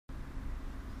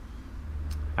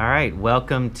All right,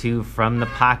 welcome to From the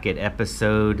Pocket,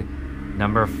 episode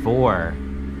number 4.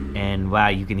 And wow,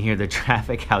 you can hear the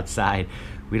traffic outside.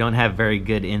 We don't have very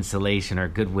good insulation or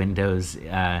good windows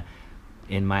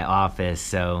in my office,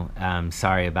 so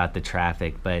sorry about the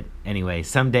traffic. But anyway,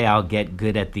 someday I'll get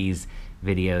good at these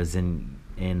videos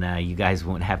and you guys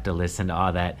won't have to listen to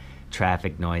all that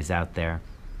traffic noise out there.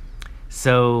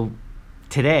 So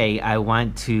today I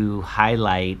want to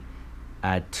highlight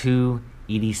 2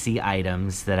 EDC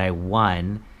items that I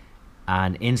won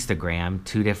on Instagram,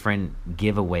 2 different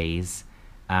giveaways.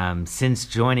 Since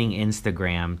joining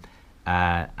Instagram,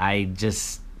 I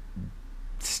just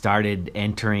started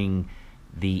entering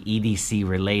the EDC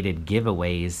related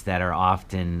giveaways that are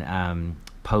often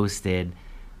posted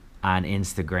on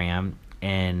Instagram,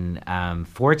 and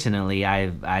fortunately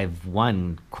I've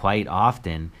won quite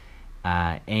often,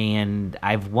 and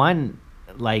I've won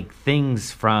like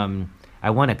things from, I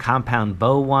won a compound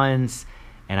bow once,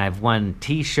 and I've won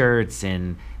t-shirts,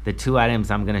 and the 2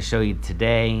 items I'm going to show you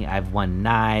today, I've won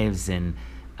knives, and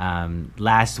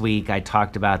last week I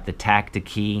talked about the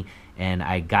Tacti-Key, and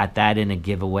I got that in a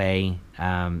giveaway,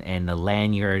 and the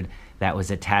lanyard that was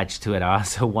attached to it, I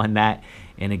also won that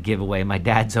in a giveaway. My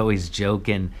dad's always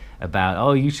joking about,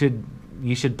 oh, you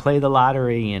should play the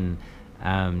lottery, and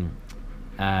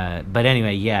but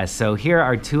anyway, yeah, so here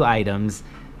are 2 items.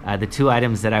 The 2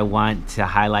 items that I want to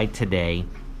highlight today.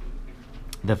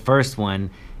 The first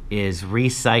one is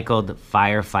Recycled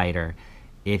Firefighter.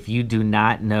 If you do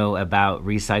not know about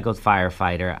Recycled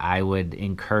Firefighter, I would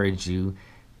encourage you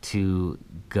to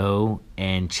go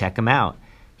and check him out.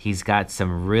 He's got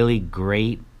some really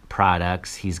great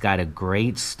products. He's got a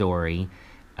great story,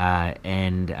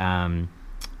 and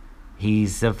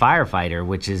he's a firefighter,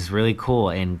 which is really cool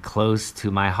and close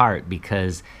to my heart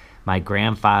because my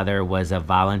grandfather was a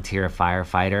volunteer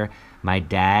firefighter. My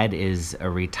dad is a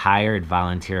retired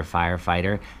volunteer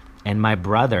firefighter. And my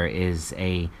brother is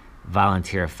a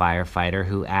volunteer firefighter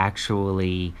who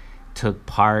actually took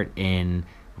part in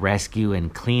rescue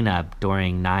and cleanup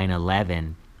during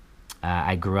 9/11.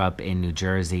 I grew up in New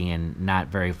Jersey and not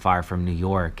very far from New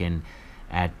York. And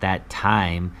at that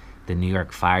time, the New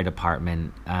York Fire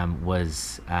Department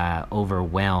was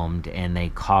overwhelmed, and they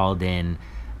called in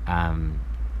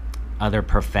other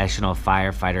professional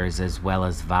firefighters as well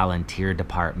as volunteer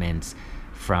departments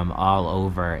from all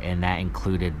over, and that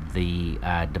included the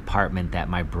department that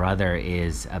my brother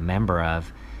is a member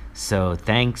of. So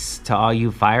thanks to all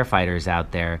you firefighters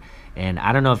out there. And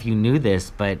I don't know if you knew this,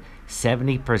 but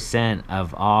 70%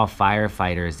 of all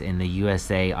firefighters in the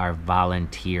USA are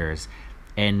volunteers.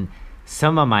 And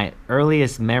some of my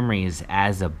earliest memories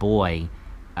as a boy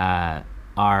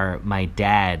are my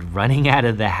dad running out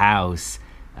of the house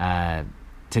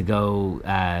to go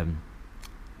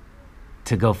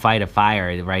fight a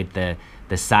fire, right? The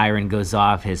siren goes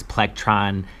off, his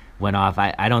plectron went off.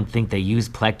 I don't think they use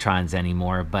plectrons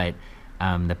anymore, but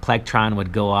the plectron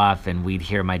would go off, and we'd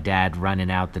hear my dad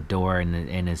running out the door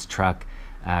in his truck,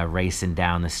 racing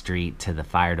down the street to the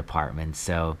fire department.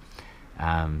 So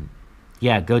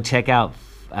yeah, go check out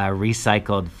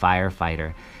Recycled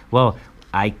Firefighter. Well,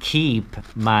 I keep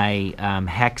my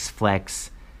Hex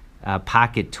Flex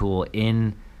pocket tool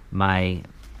in my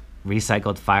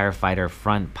Recycled Firefighter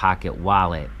front pocket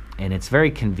wallet, and it's very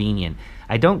convenient.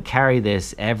 I don't carry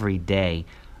this every day,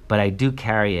 but I do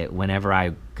carry it whenever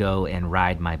I go and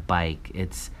ride my bike.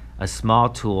 It's a small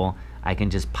tool. I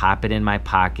can just pop it in my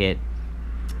pocket,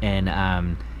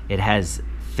 and it has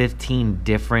 15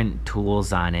 different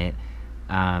tools on it,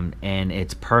 and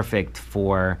it's perfect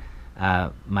for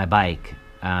my bike,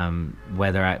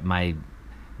 whether my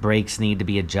brakes need to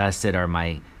be adjusted or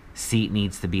my seat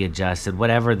needs to be adjusted,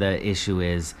 whatever the issue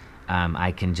is,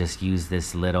 I can just use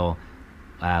this little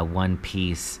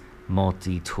one-piece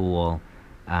multi-tool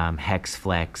Hex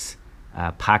Flex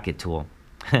pocket tool.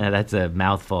 That's a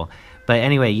mouthful. But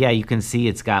anyway, yeah, you can see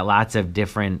it's got lots of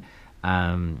different,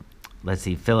 let's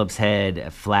see, Phillips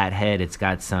head, flat head. It's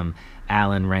got some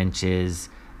Allen wrenches,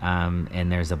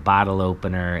 and there's a bottle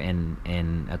opener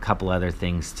and a couple other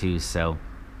things too. So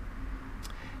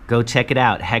go check it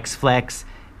out, Hex Flex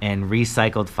and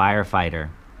Recycled Firefighter.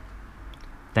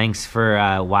 Thanks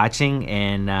for watching,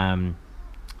 and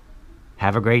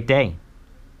have a great day.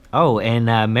 Oh, and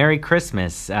Merry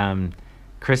Christmas.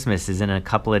 Christmas is in a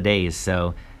couple of days,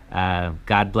 so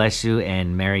God bless you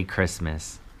and Merry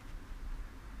Christmas.